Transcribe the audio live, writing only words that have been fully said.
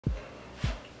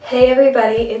Hey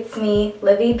everybody, it's me,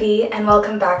 Livy B, and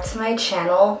welcome back to my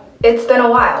channel. It's been a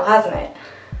while, hasn't it?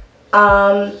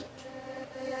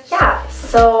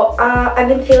 I've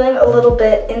been feeling a little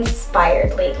bit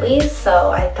inspired lately,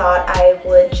 so I thought I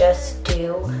would just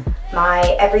do my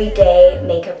everyday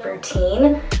makeup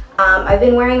routine. I've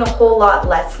been wearing a whole lot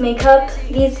less makeup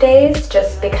these days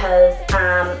just because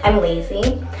I'm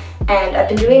lazy, and I've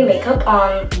been doing makeup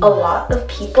on a lot of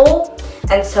people,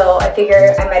 and so I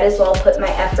figure I might as well put my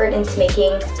effort into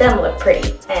making them look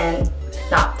pretty and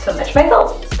not so much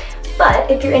myself. But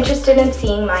if you're interested in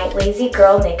seeing my lazy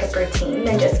girl makeup routine,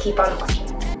 then just keep on watching.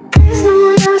 There's no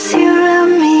one else here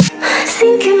around me,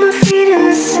 sinking my feet in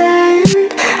the sand.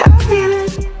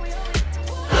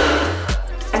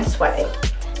 I'm sweating.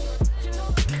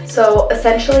 So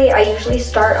essentially, I usually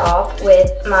start off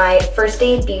with my First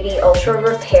Aid Beauty Ultra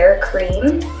Repair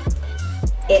Cream.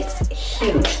 It's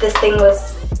huge. This thing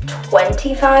was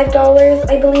 $25,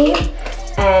 I believe,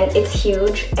 and it's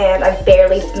huge, and I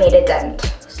barely made a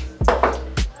dent.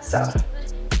 So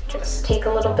just take a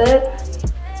little bit,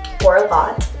 or a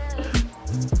lot.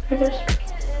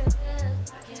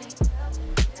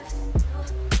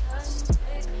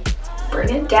 Bring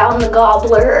it down the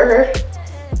gobbler.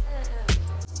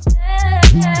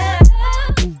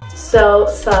 So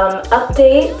some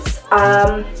updates.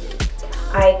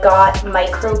 I got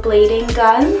microblading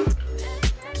done.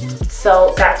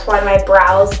 So that's why my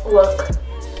brows look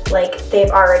like they've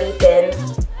already been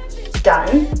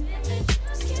done.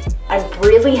 I'm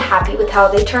really happy with how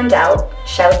they turned out.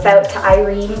 Shouts out to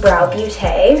Irene Brow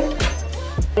Beauty.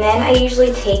 And then I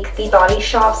usually take the Body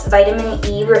Shop's Vitamin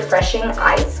E Refreshing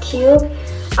Eyes Cube,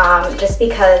 just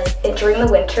because during the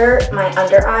winter my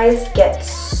under eyes get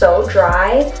so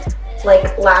dry.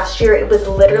 Like last year it was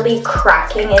literally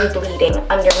cracking and bleeding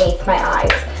underneath my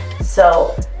eyes.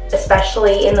 So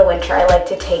especially in the winter I like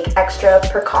to take extra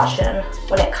precaution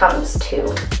when it comes to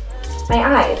my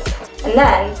eyes. And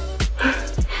then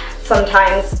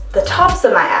sometimes the tops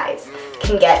of my eyes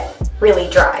can get really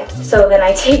dry. So then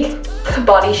I take the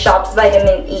Body Shop's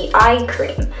Vitamin E Eye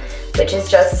Cream, which is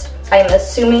just, I'm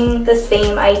assuming the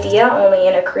same idea, only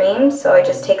in a cream. So I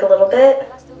just take a little bit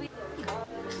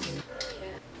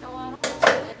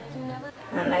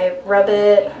and I rub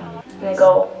it and I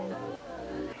go,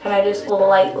 and I just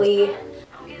lightly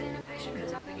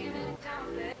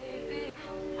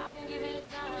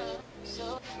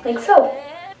like so.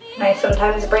 And I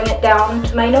sometimes bring it down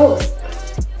to my nose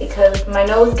because my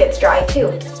nose gets dry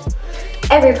too.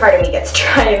 Every part of me gets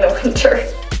dry in the winter.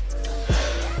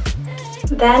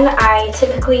 Then I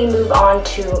typically move on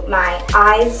to my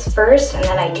eyes first, and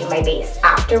then I do my base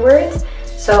afterwards.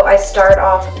 So I start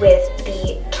off with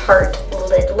the Tarte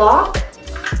Lid Lock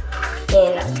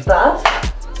in Buff,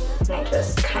 and I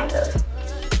just kind of,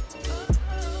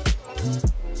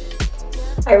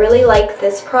 I really like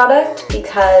this product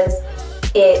because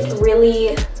it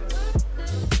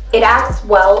acts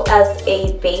well as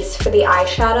a base for the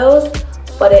eyeshadows,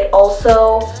 but it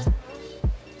also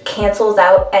cancels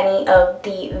out any of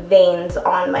the veins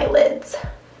on my lids.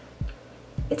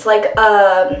 It's like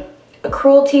a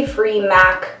cruelty-free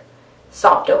MAC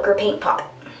soft ochre paint pot.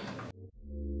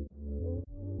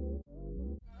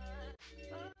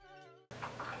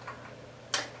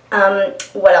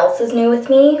 What else is new with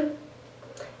me?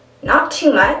 Not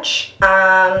too much.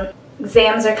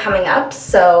 Exams are coming up,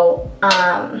 so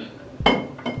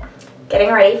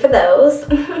getting ready for those.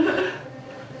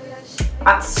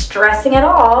 Not stressing at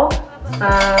all.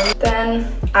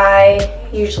 Then I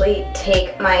usually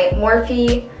take my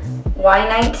Morphe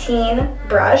Y19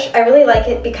 brush. I really like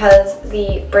it because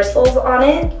the bristles on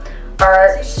it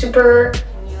are super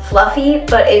fluffy,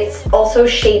 but it's also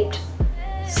shaped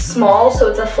small, so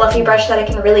it's a fluffy brush that I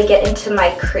can really get into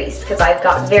my crease because I've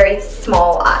got very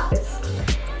small eyes.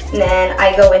 And then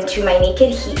I go into my Naked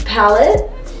Heat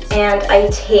palette and I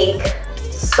take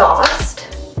Sauced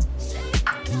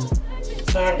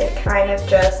and I kind of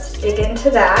just dig into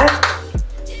that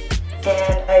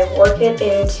and I work it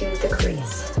into the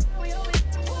crease.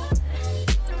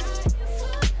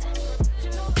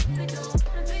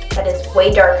 That is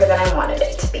way darker than I wanted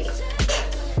it to be.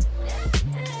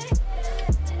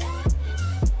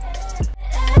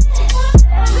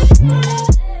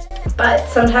 But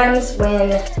sometimes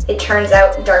when it turns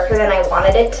out darker than I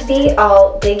wanted it to be,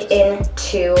 I'll dig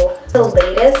into the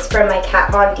latest from my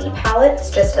Kat Von D palette.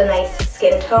 It's just a nice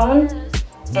skin tone,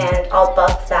 and I'll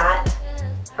buff that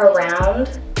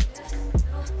around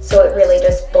so it really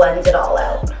just blends it all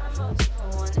out.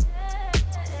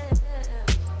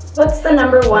 What's the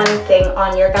 #1 thing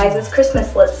on your guys'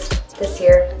 Christmas list this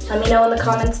year? Let me know in the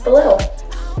comments below.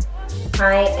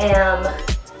 I am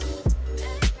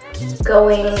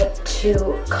going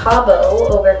to Cabo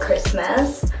over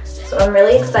Christmas. So I'm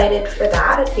really excited for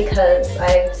that because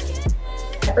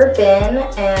I've never been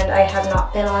and I have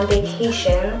not been on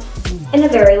vacation in a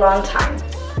very long time.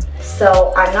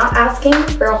 So I'm not asking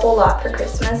for a whole lot for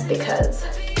Christmas because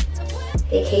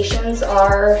vacations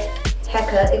are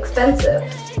hecka expensive.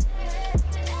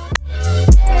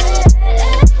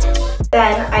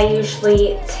 Then I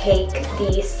usually take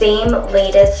the same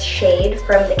latest shade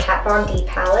from the Kat Von D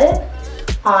palette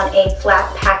on a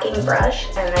flat packing brush,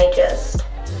 and I just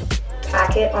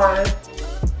pack it on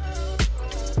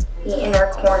the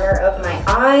inner corner of my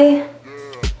eye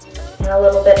and a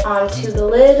little bit onto the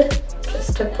lid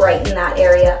just to brighten that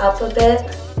area up a bit.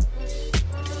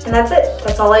 And that's it.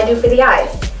 That's all I do for the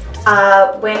eyes.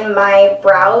 When my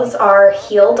brows are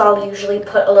healed, I'll usually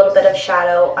put a little bit of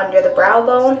shadow under the brow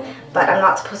bone, but I'm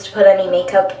not supposed to put any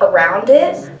makeup around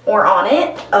it or on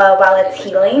it while it's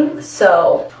healing,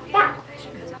 so yeah.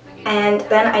 And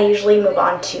then I usually move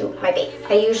on to my base.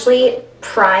 I usually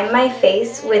prime my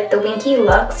face with the Winky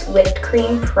Lux Whipped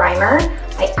Cream Primer.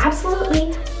 I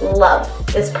absolutely love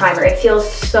this primer. It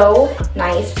feels so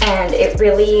nice and it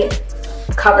really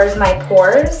covers my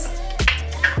pores.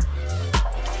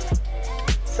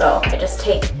 So I just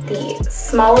take the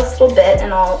smallest little bit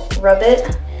and I'll rub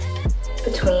it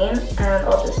between, and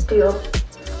I'll just do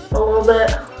a little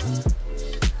bit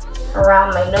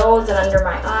around my nose and under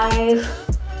my eyes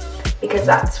because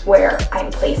that's where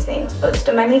I'm placing most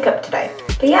of my makeup today.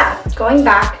 But yeah, going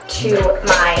back to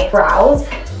my brows,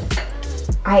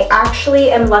 I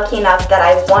actually am lucky enough that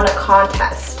I won a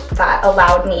contest that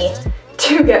allowed me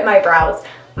to get my brows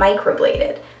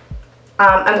microbladed.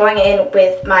 I'm going in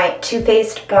with my Too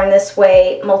Faced Born This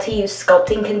Way Multi-Use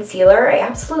Sculpting Concealer. I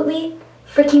absolutely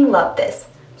freaking love this.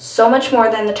 So much more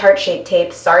than the Tarte Shape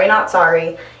Tape. Sorry not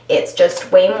sorry. It's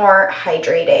just way more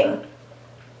hydrating.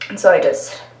 And so I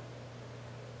just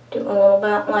do a little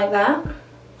bit like that.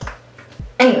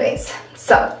 Anyways,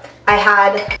 so I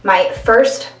had my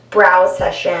first brow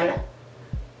session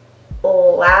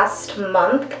last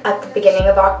month at the beginning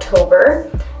of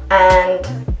October, and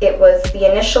it was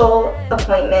the initial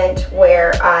appointment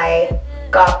where I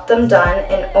got them done,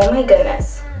 and oh my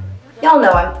goodness, y'all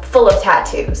know I'm full of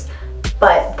tattoos,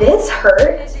 but this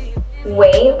hurt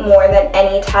way more than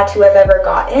any tattoo I've ever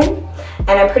gotten,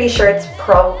 and I'm pretty sure it's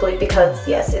probably because,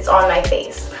 yes, it's on my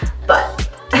face, but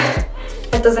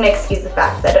that doesn't excuse the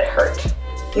fact that it hurt.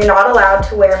 You're not allowed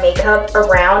to wear makeup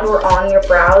around or on your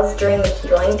brows during the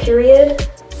healing period.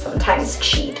 Sometimes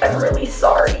cheat, I'm really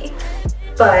sorry.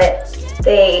 But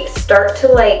they start to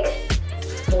like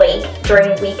flake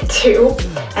during week 2,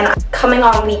 and I'm coming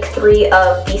on week 3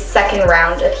 of the second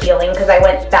round of healing because I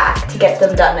went back to get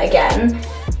them done again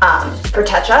for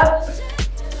touch-up,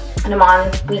 and I'm on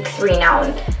week 3 now,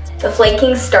 and the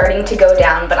flaking's starting to go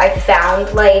down, but I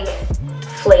found like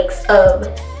flakes of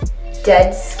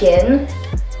dead skin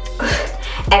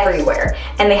everywhere,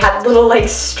 and they had little like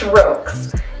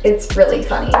strokes. It's really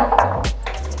funny.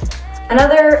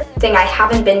 Another thing I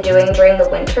haven't been doing during the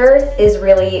winter is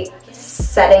really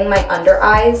setting my under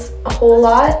eyes a whole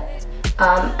lot.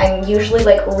 I'm usually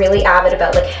like really avid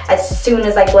about like as soon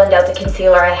as I blend out the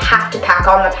concealer, I have to pack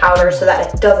on the powder so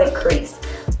that it doesn't crease.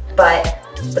 But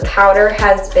the powder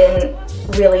has been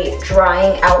really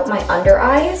drying out my under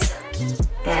eyes,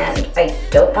 and I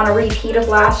don't want a repeat of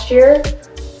last year.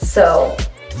 So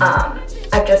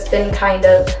I've just been kind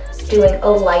of doing a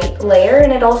light layer,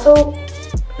 and it also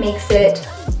makes it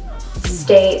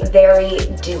stay very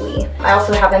dewy. I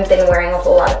also haven't been wearing a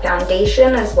whole lot of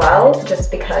foundation as well,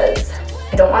 just because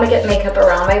I don't want to get makeup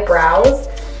around my brows,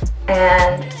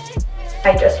 and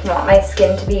I just want my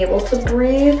skin to be able to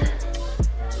breathe.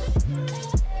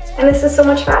 And this is so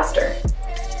much faster.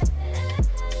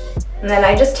 And then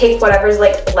I just take whatever's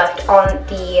like left on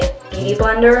the beauty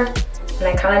blender, and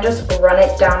I kind of just run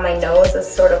it down my nose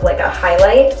as sort of like a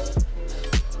highlight,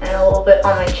 and a little bit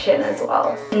on my chin as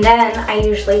well. And then I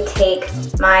usually take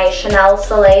my Chanel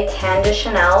Soleil Tan de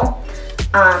Chanel.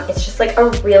 It's just like a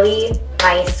really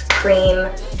nice cream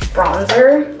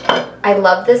bronzer. I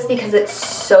love this because it's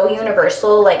so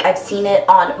universal. Like I've seen it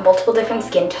on multiple different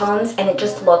skin tones, and it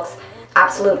just looks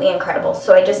absolutely incredible.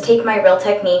 So I just take my Real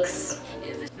Techniques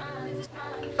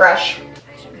brush.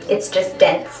 It's just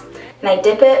dense. And I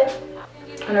dip it,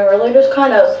 and I really just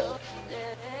kind of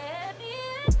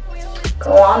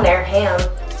go on there, ham.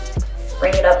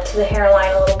 Bring it up to the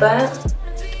hairline a little bit.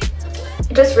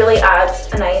 It just really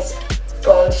adds a nice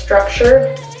bone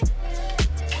structure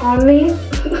on me.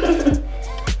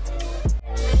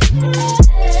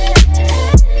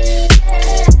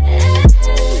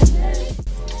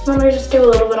 Let me just do a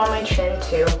little bit on my chin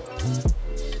too.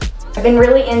 I've been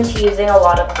really into using a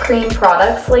lot of cream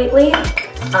products lately,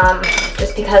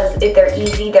 just because they're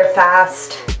easy, they're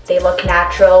fast, they look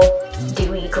natural,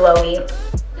 dewy, glowy.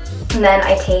 And then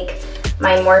I take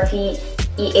my Morphe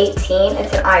E18,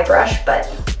 it's an eye brush, but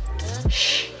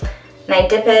and I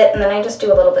dip it, and then I just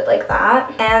do a little bit like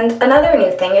that. And another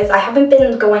new thing is I haven't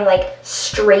been going like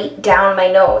straight down my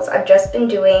nose. I've just been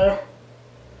doing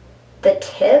the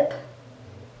tip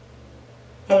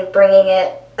and bringing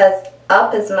it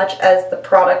up as much as the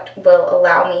product will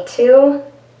allow me to.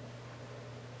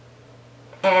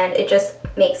 And it just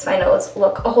makes my nose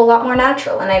look a whole lot more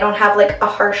natural, and I don't have like a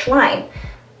harsh line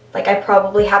like I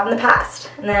probably have in the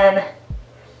past. And then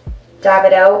dab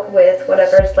it out with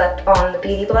whatever's left on the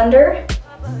Beauty Blender.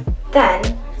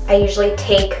 Then I usually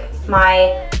take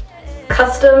my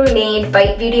custom-made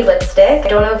Bite Beauty lipstick. I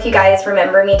don't know if you guys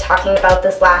remember me talking about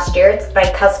this last year. It's my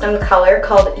custom color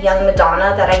called Young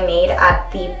Madonna that I made at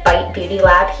the Bite Beauty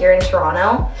Lab here in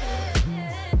Toronto.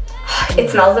 It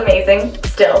smells amazing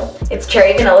still. It's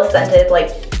cherry vanilla scented,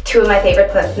 like 2 of my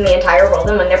favorite scents in the entire world,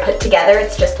 and when they're put together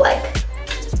it's just like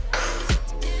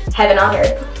heaven on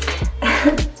earth.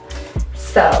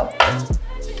 So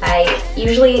I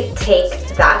usually take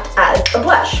that as a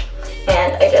blush,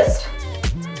 and I just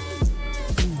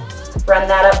run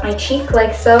that up my cheek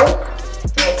like so.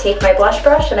 And I take my blush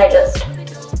brush and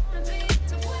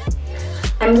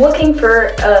I'm looking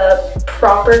for a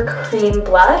proper cream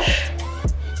blush,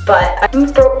 but I'm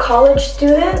a broke college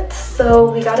student, so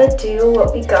we gotta do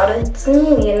what we gotta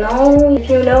do, you know? If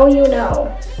you know, you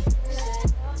know.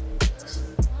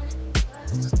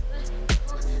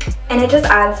 And it just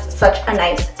adds such a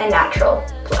nice and natural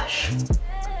blush.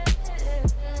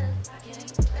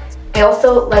 I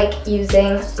also like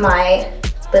using my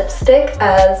lipstick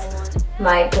as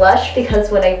my blush because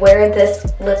when I wear this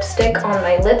lipstick on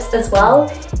my lips as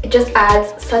well, it just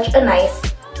adds such a nice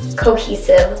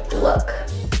cohesive look.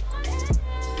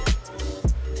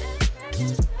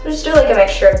 So just do like a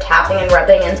mixture of tapping and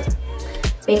rubbing and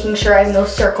making sure I have no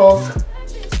circles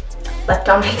left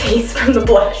on my face from the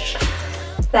blush.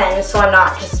 Then, so I'm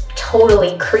not just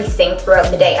totally creasing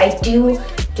throughout the day, I do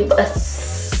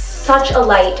such a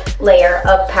light layer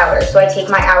of powder. So I take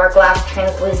my Hourglass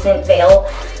Translucent Veil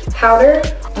powder,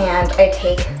 and I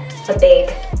take a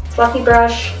big fluffy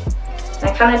brush, and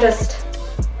I kind of just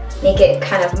make it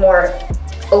kind of more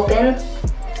open,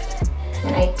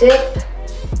 and I dip,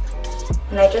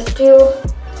 and I just do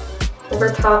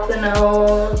over top the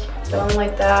nose, down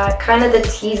like that, kind of the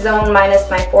T-zone minus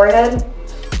my forehead.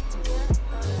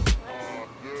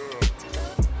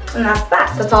 And that's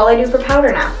that. That's all I do for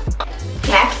powder now.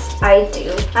 Next, I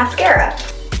do mascara.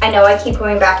 I know I keep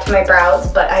going back to my brows,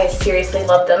 but I seriously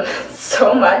love them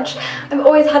so much. I've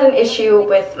always had an issue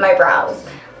with my brows.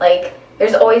 Like,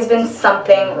 there's always been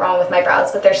something wrong with my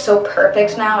brows, but they're so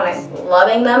perfect now and I'm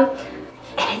loving them.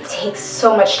 And it takes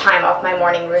so much time off my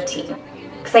morning routine.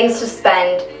 Because I used to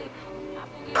spend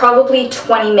probably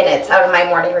 20 minutes out of my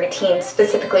morning routine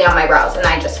specifically on my brows, and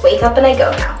I just wake up and I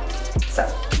go now. So,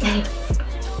 anyways.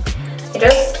 I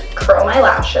just curl my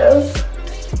lashes,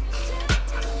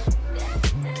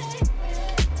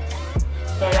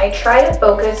 and I try to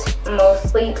focus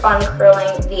mostly on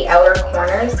curling the outer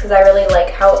corners because I really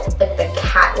like how like the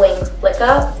cat wings flick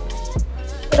up,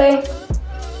 but I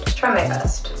just try my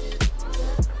best.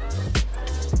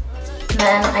 And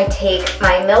then I take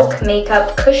my Milk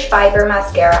Makeup Cush Fiber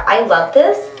Mascara. I love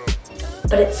this,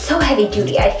 but it's so heavy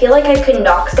duty. I feel like I could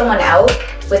knock someone out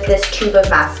with this tube of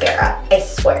mascara, I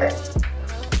swear.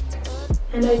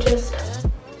 And I just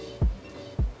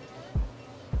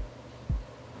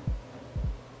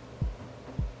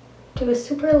do a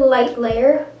super light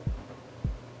layer.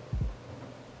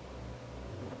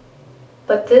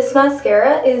 But this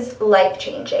mascara is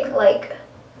life-changing. Like,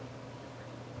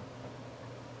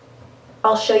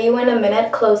 I'll show you in a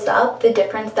minute close up the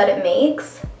difference that it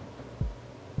makes.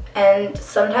 And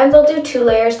sometimes I'll do 2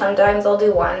 layers, sometimes I'll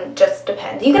do 1, just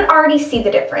depends. You can already see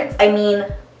the difference. I mean,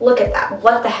 look at that,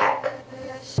 what the heck?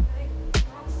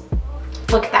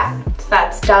 Look at that, so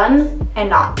that's done and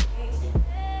not.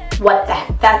 What the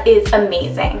heck, that is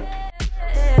amazing.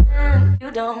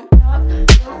 You don't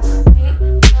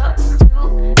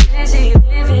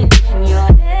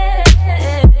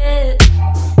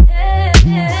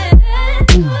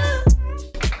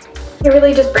it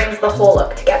really just brings the whole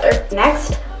look together.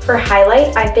 Next, for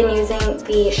highlight, I've been using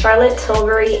the Charlotte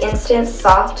Tilbury Instant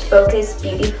Soft Focus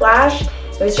Beauty Flash.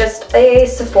 It was just a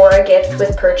Sephora gift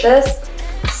with purchase,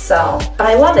 but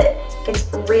I love it.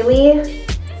 It's really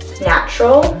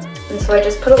natural, and so I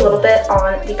just put a little bit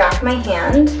on the back of my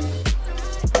hand,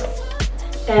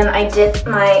 and I dip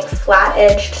my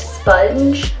flat-edged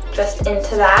sponge just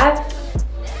into that.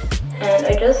 And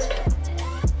I just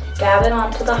dab it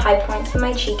onto the high points of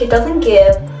my cheek. It doesn't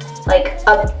give like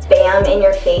a bam in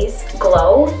your face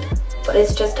glow, but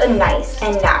it's just a nice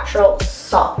and natural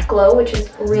soft glow, which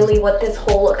is really what this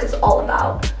whole look is all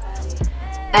about.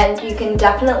 And you can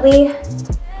definitely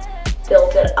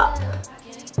build it up.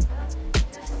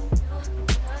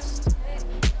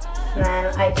 And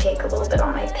then I take a little bit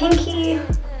on my pinky,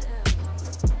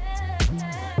 just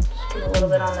do a little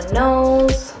bit on the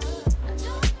nose.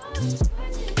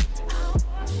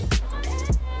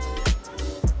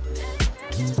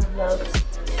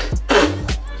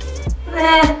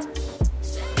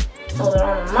 A little bit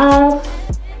on the mouth.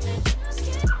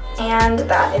 And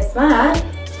that is that.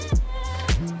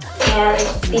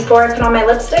 And before I put on my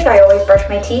lipstick, I always brush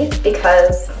my teeth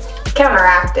because it's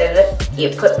counteractive. You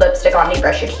put lipstick on, you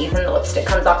brush your teeth, and the lipstick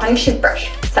comes off on your toothbrush.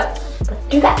 So let's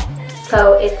do that.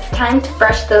 So it's time to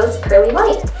brush those pearly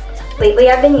whites. Lately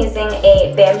I've been using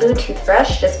a bamboo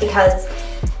toothbrush just because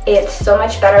it's so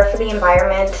much better for the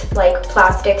environment. Like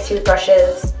plastic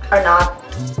toothbrushes are not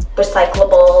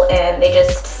recyclable and they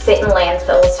just sit in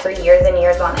landfills for years and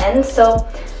years on end. So,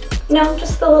 you know,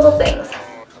 just the little things.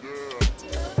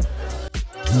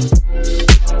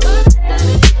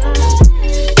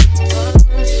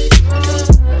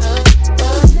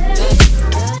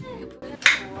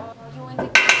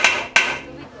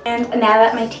 And now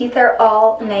that my teeth are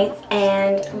all nice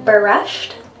and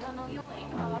brushed.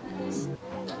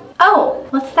 Oh,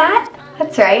 what's that?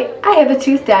 That's right, I have a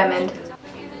tooth diamond.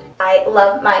 I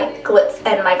love my glitz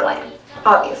and my glam,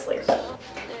 obviously.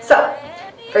 So,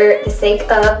 for the sake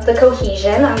of the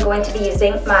cohesion, I'm going to be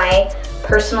using my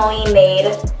personally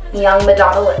made Young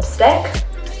Madonna lipstick.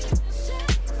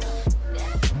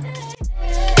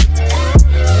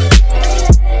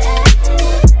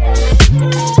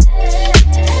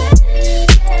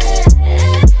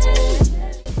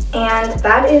 And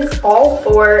that is all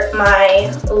for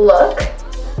my look.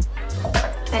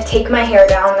 I take my hair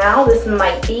down now. This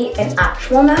might be an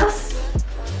actual mess.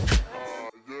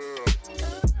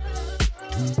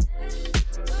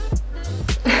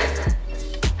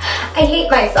 I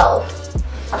hate myself.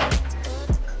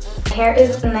 My hair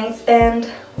is nice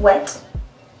and wet,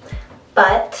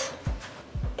 but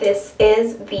this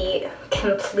is the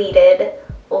completed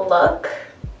look.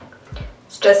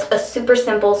 It's just a super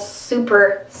simple,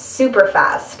 super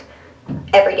fast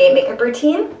everyday makeup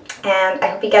routine, and I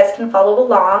hope you guys can follow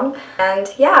along. And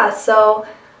yeah, so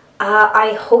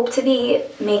I hope to be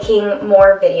making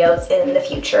more videos in the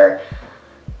future.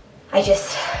 I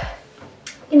just,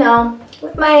 you know,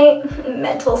 with my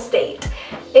mental state,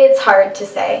 it's hard to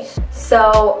say.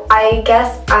 So I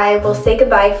guess I will say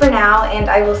goodbye for now, and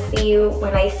I will see you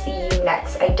when I see you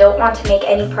next. I don't want to make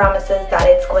any promises that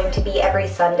it's going to be every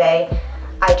Sunday.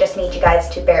 I just need you guys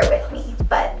to bear with me.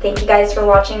 But thank you guys for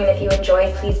watching, and if you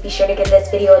enjoyed, please be sure to give this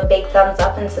video a big thumbs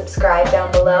up and subscribe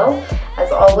down below.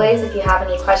 As always, if you have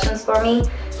any questions for me,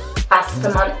 ask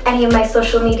them on any of my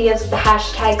social medias with the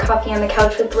hashtag Coffee on the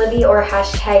Couch with Libby or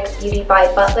hashtag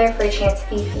BEAUTYBYBUTLER for a chance to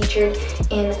be featured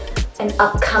in an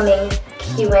upcoming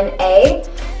Q&A.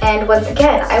 And once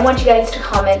again, I want you guys to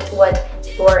comment what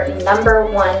your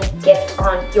 #1 gift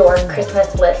on your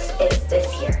Christmas list is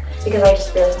this year, because I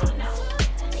just really want to know.